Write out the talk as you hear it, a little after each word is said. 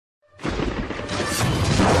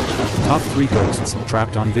Top 3 Ghosts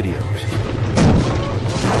Trapped on Video.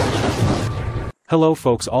 Hello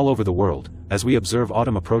folks all over the world. As we observe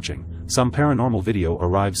autumn approaching, some paranormal video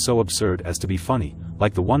arrives so absurd as to be funny,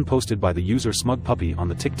 like the one posted by the user smugpuppy on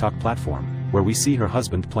the TikTok platform, where we see her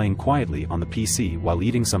husband playing quietly on the PC while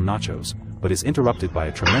eating some nachos, but is interrupted by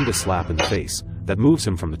a tremendous slap in the face that moves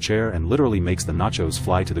him from the chair and literally makes the nachos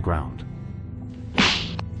fly to the ground.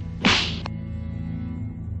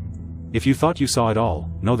 If you thought you saw it all,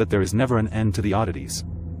 know that there is never an end to the oddities.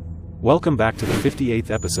 Welcome back to the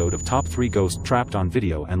 58th episode of Top 3 Ghosts Trapped on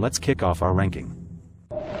Video, and let's kick off our ranking.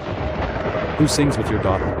 Who sings with your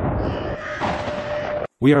daughter?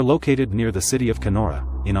 We are located near the city of Kenora,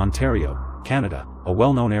 in Ontario, Canada, a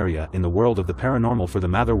well-known area in the world of the paranormal for the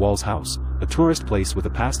Mather Walls House, a tourist place with a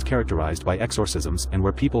past characterized by exorcisms and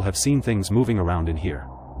where people have seen things moving around in here.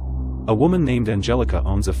 A woman named Angelica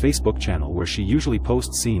owns a Facebook channel where she usually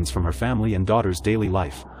posts scenes from her family and daughter's daily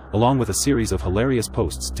life, along with a series of hilarious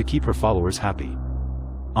posts to keep her followers happy.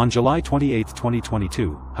 On July 28,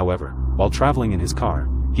 2022, however, while traveling in his car,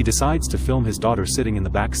 he decides to film his daughter sitting in the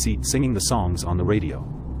back seat singing the songs on the radio.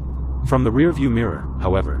 From the rearview mirror,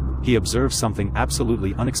 however, he observes something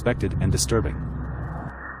absolutely unexpected and disturbing.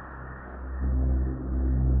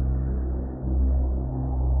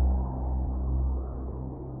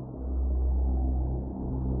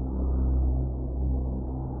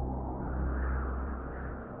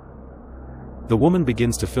 The woman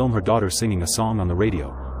begins to film her daughter singing a song on the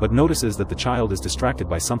radio, but notices that the child is distracted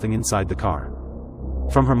by something inside the car.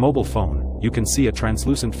 From her mobile phone, you can see a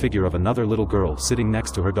translucent figure of another little girl sitting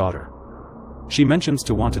next to her daughter. She mentions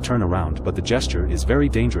to want to turn around, but the gesture is very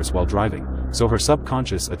dangerous while driving, so her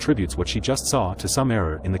subconscious attributes what she just saw to some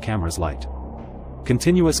error in the camera's light.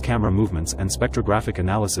 Continuous camera movements and spectrographic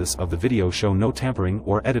analysis of the video show no tampering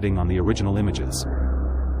or editing on the original images.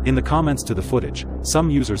 In the comments to the footage, some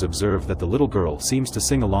users observe that the little girl seems to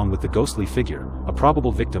sing along with the ghostly figure, a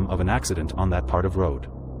probable victim of an accident on that part of road.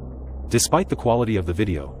 Despite the quality of the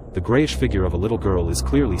video, the grayish figure of a little girl is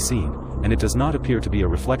clearly seen, and it does not appear to be a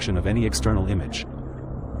reflection of any external image.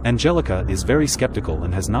 Angelica is very skeptical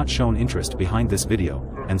and has not shown interest behind this video,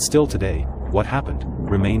 and still today, what happened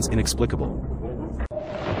remains inexplicable.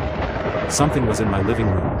 Something was in my living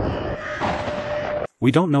room.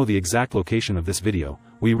 We don't know the exact location of this video.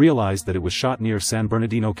 We realized that it was shot near San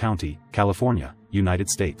Bernardino County, California, United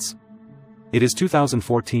States. It is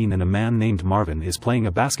 2014 and a man named Marvin is playing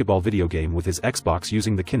a basketball video game with his Xbox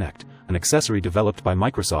using the Kinect, an accessory developed by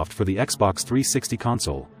Microsoft for the Xbox 360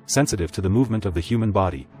 console, sensitive to the movement of the human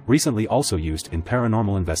body, recently also used in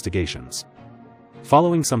paranormal investigations.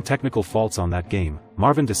 Following some technical faults on that game,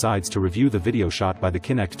 Marvin decides to review the video shot by the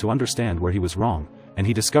Kinect to understand where he was wrong, and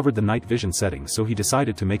he discovered the night vision setting, so he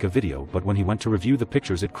decided to make a video, but when he went to review the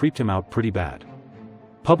pictures it creeped him out pretty bad.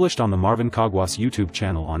 Published on the Marvin Kagwas YouTube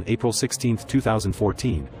channel on April 16,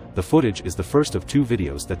 2014, the footage is the first of 2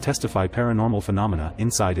 videos that testify paranormal phenomena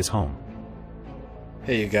inside his home.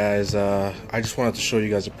 Hey you guys, I just wanted to show you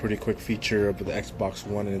guys a pretty quick feature of the Xbox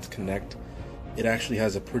One and its Kinect. It actually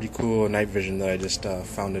has a pretty cool night vision that I just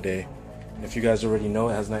found today. And if you guys already know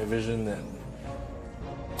it has night vision, then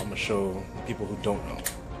I'm going to show people who don't know.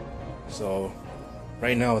 So,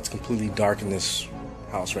 right now it's completely dark in this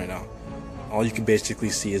house right now. All you can basically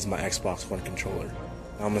see is my Xbox One controller.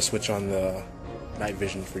 Now I'm going to switch on the night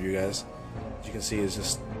vision for you guys. As you can see,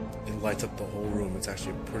 it lights up the whole room. It's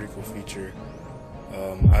actually a pretty cool feature. I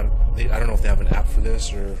don't know if they have an app for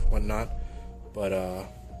this or whatnot, but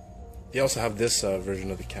they also have this version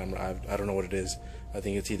of the camera. I don't know what it is. I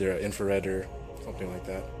think it's either infrared or something like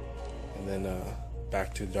that. And then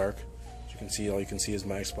back to dark. As you can see, all you can see is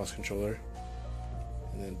my Xbox controller.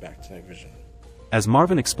 And then back to night vision. As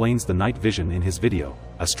Marvin explains the night vision in his video,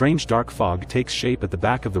 a strange dark fog takes shape at the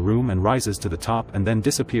back of the room and rises to the top and then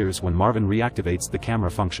disappears when Marvin reactivates the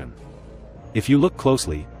camera function. If you look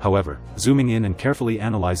closely, however, zooming in and carefully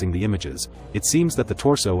analyzing the images, it seems that the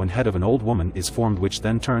torso and head of an old woman is formed, which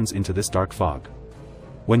then turns into this dark fog.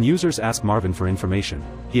 When users ask Marvin for information,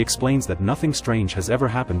 he explains that nothing strange has ever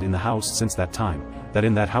happened in the house since that time, that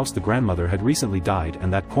in that house the grandmother had recently died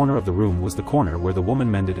and that corner of the room was the corner where the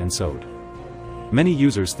woman mended and sewed. Many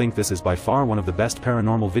users think this is by far one of the best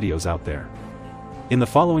paranormal videos out there. In the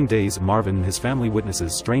following days, Marvin and his family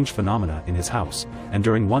witnesses strange phenomena in his house, and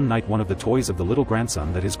during one night one of the toys of the little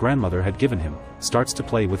grandson that his grandmother had given him starts to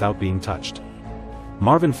play without being touched.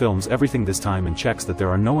 Marvin films everything this time and checks that there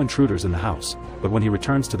are no intruders in the house, but when he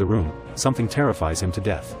returns to the room, something terrifies him to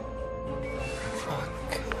death.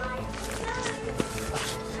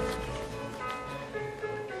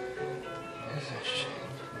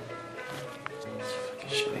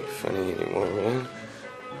 Shit ain't funny anymore, man.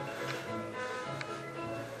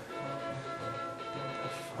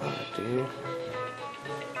 dude.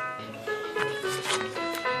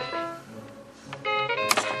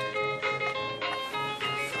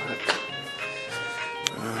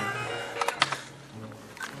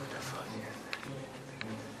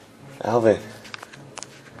 Alvin.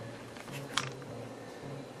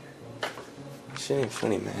 Shit ain't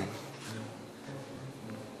funny, man.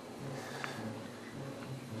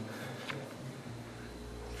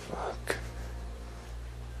 Fuck.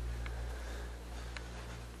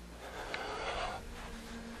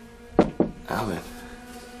 Alvin.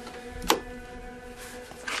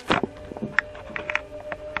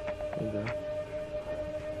 Hey, bro.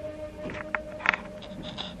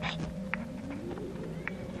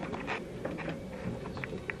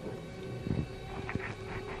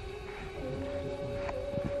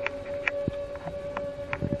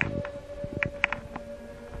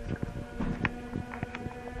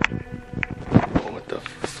 What the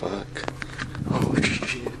fuck? Oh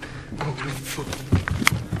shit. Oh fuck.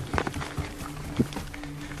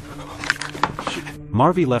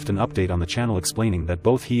 Marvy left an update on the channel explaining that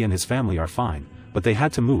both he and his family are fine, but they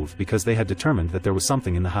had to move because they had determined that there was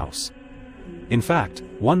something in the house. In fact,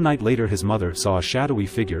 one night later his mother saw a shadowy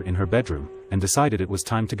figure in her bedroom, and decided it was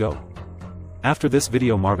time to go. After this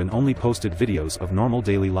video Marvin only posted videos of normal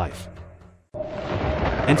daily life.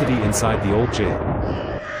 Entity inside the old jail.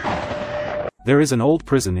 There is an old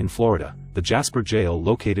prison in Florida, the Jasper Jail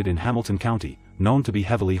located in Hamilton County, known to be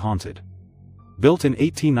heavily haunted. Built in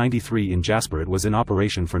 1893 in Jasper, it was in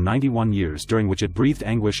operation for 91 years, during which it breathed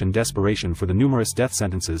anguish and desperation for the numerous death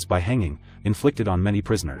sentences by hanging, inflicted on many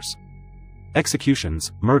prisoners.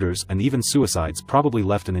 Executions, murders and even suicides probably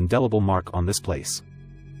left an indelible mark on this place.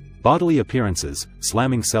 Bodily appearances,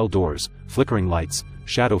 slamming cell doors, flickering lights,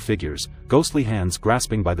 shadow figures, ghostly hands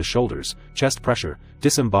grasping by the shoulders, chest pressure,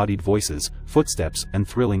 disembodied voices, footsteps and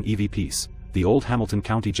thrilling EVPs. The old Hamilton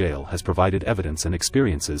County Jail has provided evidence and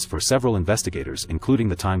experiences for several investigators, including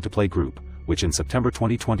the Time to Play group, which in September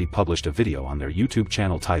 2020 published a video on their YouTube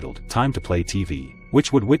channel titled Time to Play TV,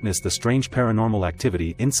 which would witness the strange paranormal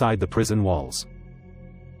activity inside the prison walls.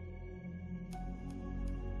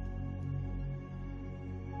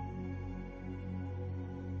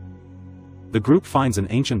 The group finds an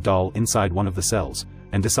ancient doll inside one of the cells,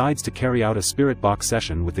 and decides to carry out a spirit box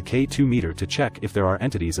session with the K2 meter to check if there are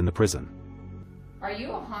entities in the prison. Are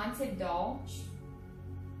you a haunted doll?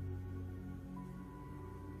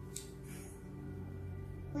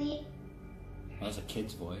 Please. That was a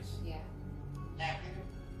kid's voice. Yeah.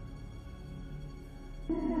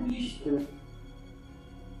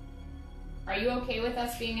 Are you okay with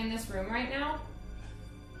us being in this room right now?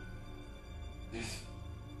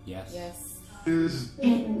 Yes. Yes.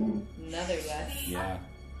 Another yes. Yeah.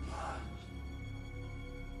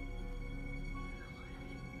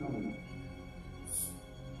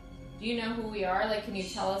 Do you know who we are? Like, can you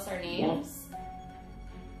tell us our names?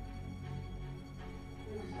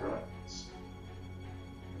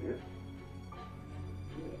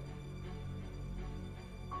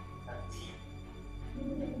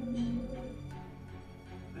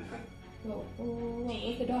 Whoa, look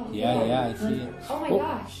at the doll. Yeah, I see it. Oh my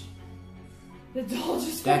gosh. The doll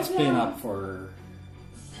just That's fell been down. up for...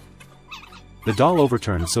 The doll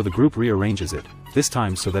overturns, so the group rearranges it, this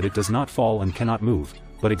time so that it does not fall and cannot move,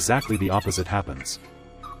 but exactly the opposite happens.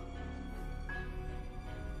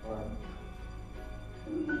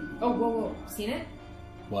 Oh, whoa. Seen it?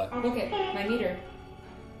 What? Look at my meter.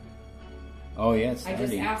 Oh yeah, it's I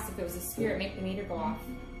starting. just asked if it was a spirit, make the meter go off.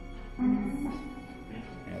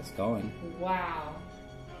 Yeah, it's going. Wow.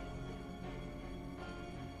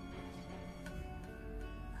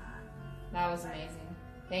 That was amazing.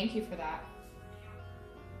 Thank you for that.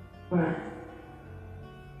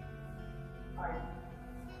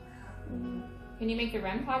 Can you make the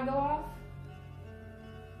REM pod go off?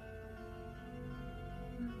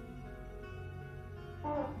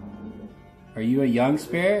 Are you a young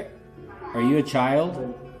spirit? Are you a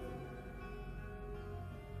child?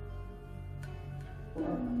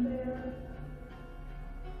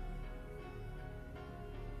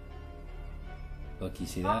 Look, you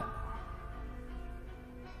see that? Whoa,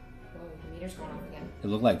 the meter's going off again. It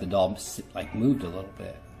looked like the doll like moved a little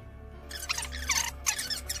bit.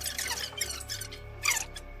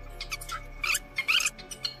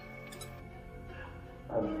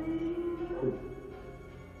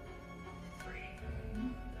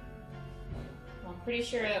 Well, I'm pretty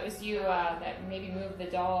sure that was you that maybe moved the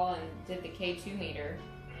doll and did the K2 meter.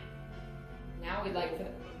 Now we'd like for the...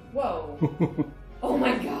 Whoa! Oh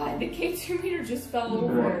my god, the K2 meter just fell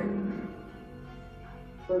over.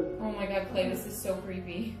 Oh my god, Clay, this is so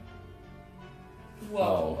creepy.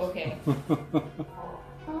 Whoa, Oh. okay.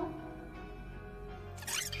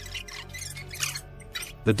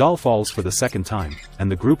 The doll falls for the second time,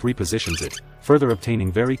 and the group repositions it, further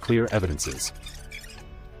obtaining very clear evidences.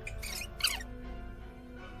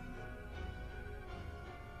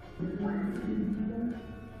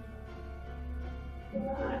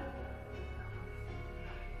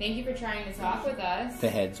 Thank you for trying to talk with us. The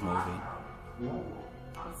head's moving.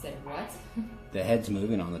 I said what? The head's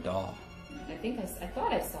moving on the doll. I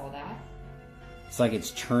thought I saw that. It's like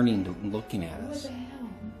it's turning to looking at What us. the hell?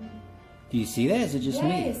 Do you see that? Is it just me?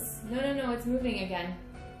 Yes. No, it's moving again.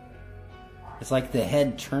 It's like the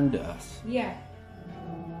head turned to us. Yeah.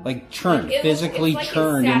 Like turned, Like physically it's like it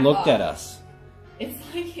turned and sat looked up. at us. It's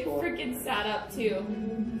like it freaking sat up too.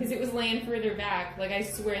 Because it was laying further back. Like I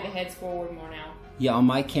swear the head's forward more now. Yeah, on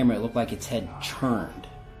my camera it looked like its head turned.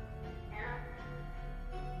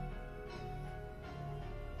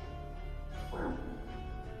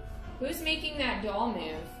 Who's making that doll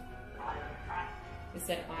move? It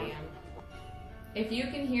said I am. If you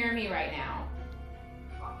can hear me right now,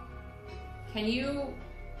 can you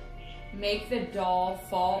make the doll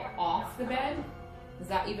fall off the bed? Is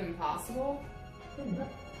that even possible?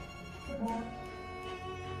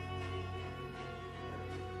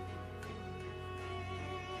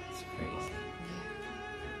 It's crazy.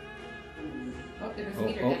 Oh, there was a Oh,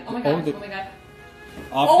 meter oh, again. Oh my oh, gosh, the- oh my god.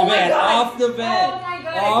 Off Oh the my bed! God. Off the bed! Oh my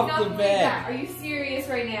god, I Off cannot the believe bed! that. Are you serious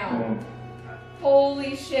right now?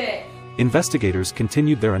 Holy shit. Investigators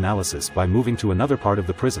continued their analysis by moving to another part of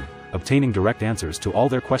the prison, obtaining direct answers to all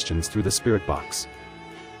their questions through the spirit box.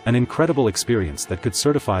 An incredible experience that could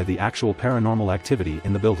certify the actual paranormal activity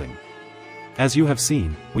in the building. As you have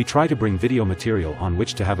seen, we try to bring video material on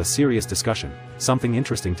which to have a serious discussion, something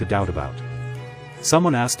interesting to doubt about.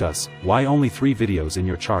 Someone asked us, why only 3 videos in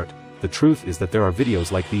your chart? The truth is that there are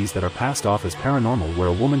videos like these that are passed off as paranormal where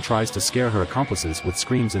a woman tries to scare her accomplices with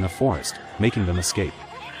screams in a forest, making them escape.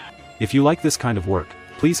 If you like this kind of work,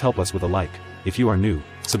 please help us with a like. If you are new,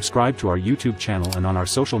 subscribe to our YouTube channel and on our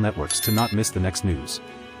social networks to not miss the next news.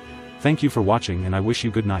 Thank you for watching and I wish you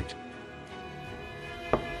good night.